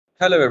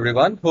Hello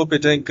everyone, hope you're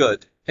doing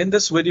good. In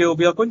this video,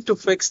 we are going to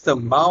fix the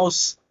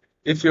mouse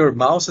if your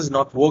mouse is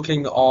not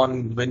working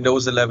on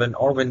Windows 11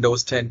 or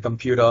Windows 10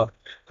 computer,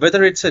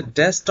 whether it's a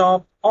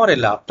desktop or a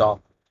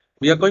laptop.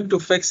 We are going to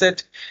fix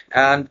it,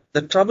 and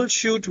the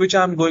troubleshoot which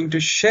I'm going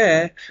to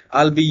share,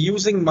 I'll be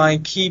using my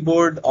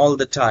keyboard all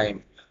the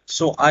time.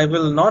 So I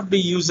will not be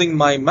using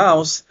my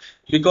mouse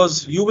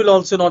because you will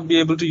also not be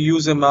able to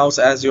use a mouse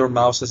as your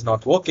mouse is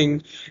not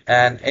working,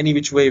 and any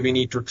which way we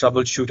need to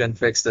troubleshoot and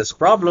fix this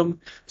problem.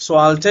 So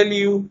I'll tell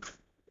you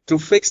to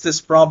fix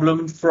this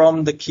problem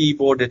from the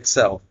keyboard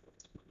itself.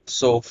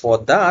 So for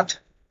that,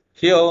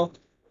 here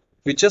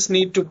we just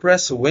need to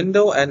press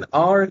Window and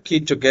R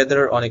key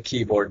together on a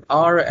keyboard,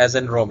 R as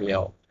in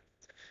Romeo.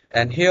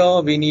 And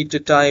here we need to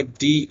type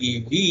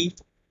dev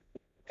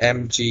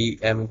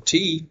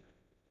mgmt.msc.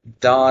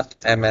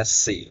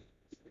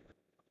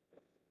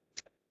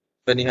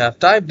 When you have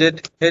typed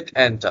it, hit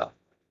enter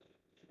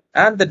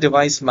and the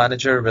device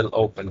manager will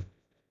open.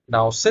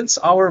 Now since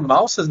our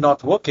mouse is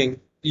not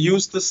working,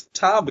 use this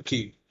tab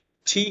key,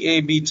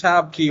 T-A-B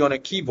tab key on a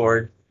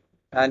keyboard,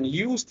 and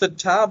use the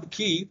tab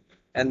key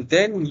and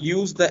then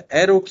use the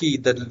arrow key,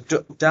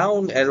 the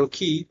down arrow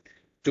key,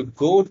 to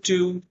go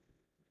to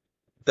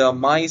the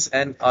mice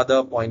and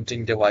other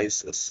pointing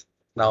devices.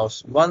 Now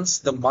once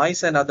the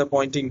mice and other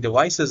pointing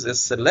devices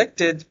is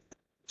selected,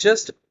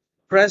 just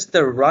press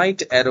the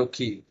right arrow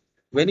key.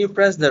 When you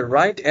press the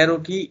right arrow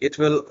key, it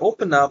will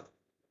open up,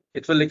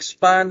 it will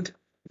expand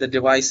the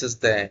devices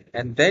there,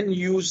 and then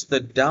use the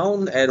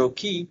down arrow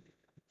key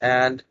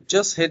and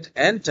just hit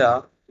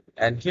enter,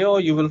 and here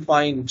you will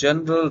find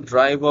general,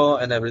 driver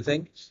and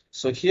everything.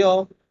 So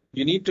here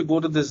you need to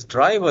go to this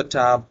driver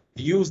tab,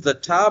 use the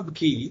tab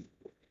key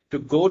to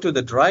go to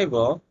the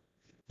driver,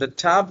 the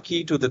tab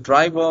key to the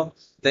driver,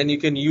 then you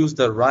can use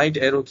the right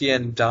arrow key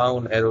and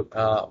down arrow,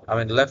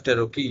 left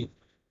arrow key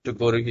to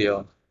go to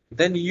here.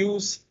 Then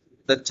use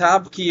the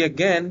tab key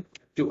again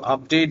to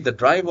update the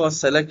driver,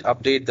 select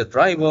update the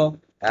driver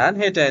and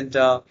hit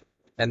enter,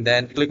 and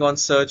then click on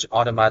search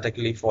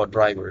automatically for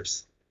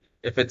drivers.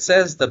 If it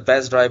says the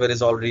best driver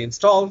is already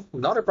installed,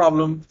 not a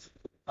problem.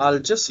 I'll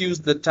just use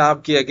the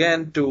tab key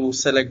again to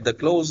select the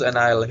close and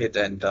I'll hit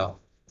enter.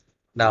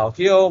 Now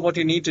here what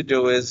you need to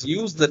do is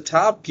use the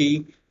tab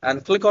key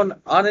and click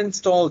on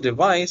uninstall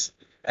device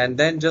and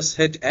then just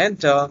hit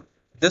enter.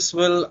 This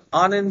will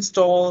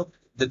uninstall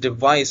the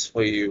device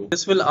for you.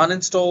 This will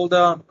uninstall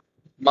the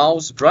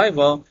mouse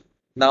driver.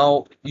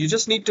 Now you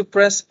just need to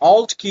press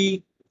Alt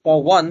key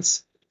for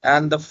once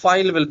and the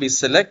file will be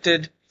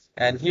selected,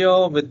 and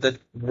here with the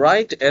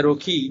right arrow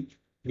key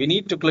we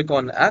need to click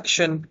on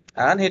action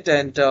and hit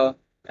enter,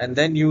 and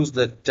then use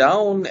the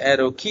down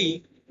arrow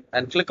key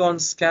and click on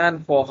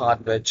scan for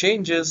hardware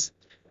changes,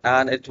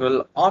 and it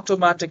will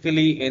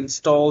automatically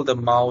install the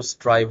mouse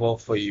driver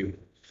for you.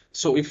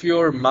 So if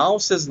your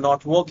mouse is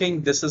not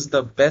working, this is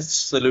the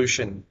best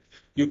solution.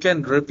 You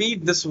can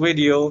repeat this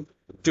video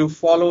to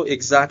follow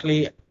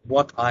exactly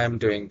what I am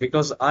doing,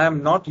 because I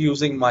am not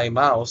using my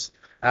mouse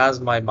as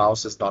my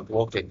mouse is not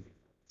working.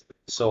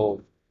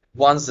 So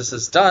once this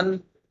is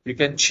done, you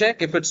can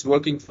check if it's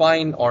working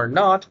fine or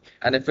not,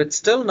 and if it's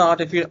still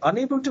not, if you're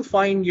unable to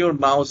find your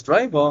mouse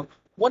driver,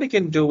 what you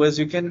can do is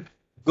you can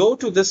go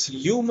to this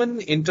human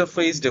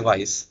interface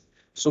device.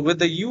 So with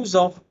the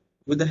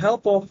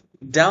help of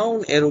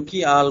down arrow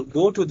key, I'll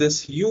go to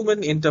this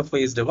human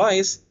interface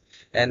device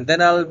and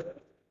then I'll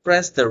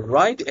press the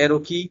right arrow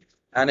key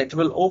and it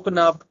will open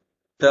up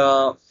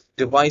the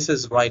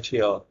devices right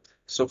here.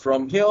 So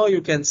from here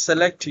you can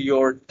select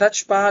your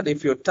touchpad.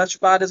 If your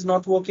touchpad is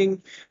not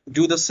working,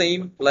 do the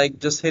same, like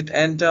just hit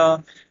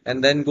enter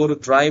and then go to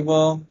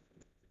driver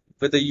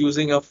with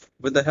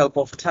the help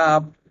of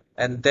tab,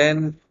 and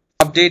then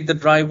update the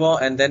driver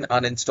and then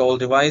uninstall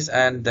device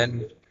and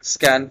then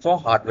scan for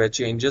hardware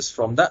changes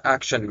from the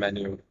action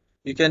menu.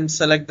 You can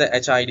select the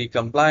HID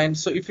compliant.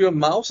 So if your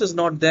mouse is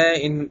not there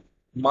in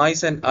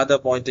mice and other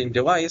pointing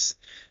device,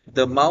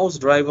 the mouse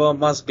driver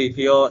must be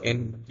here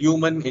in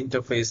human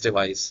interface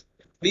device.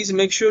 Please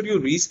make sure you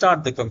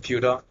restart the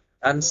computer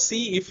and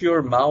see if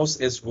your mouse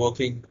is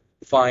working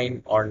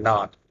fine or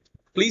not.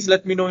 Please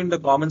let me know in the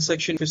comment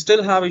section. If you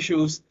still have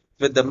issues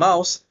with the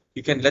mouse,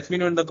 you can let me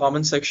know in the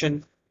comment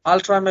section. I'll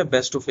try my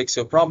best to fix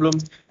your problem.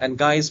 And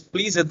guys,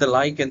 please hit the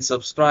like and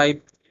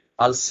subscribe.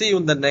 I'll see you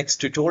in the next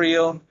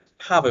tutorial.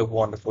 Have a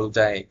wonderful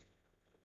day.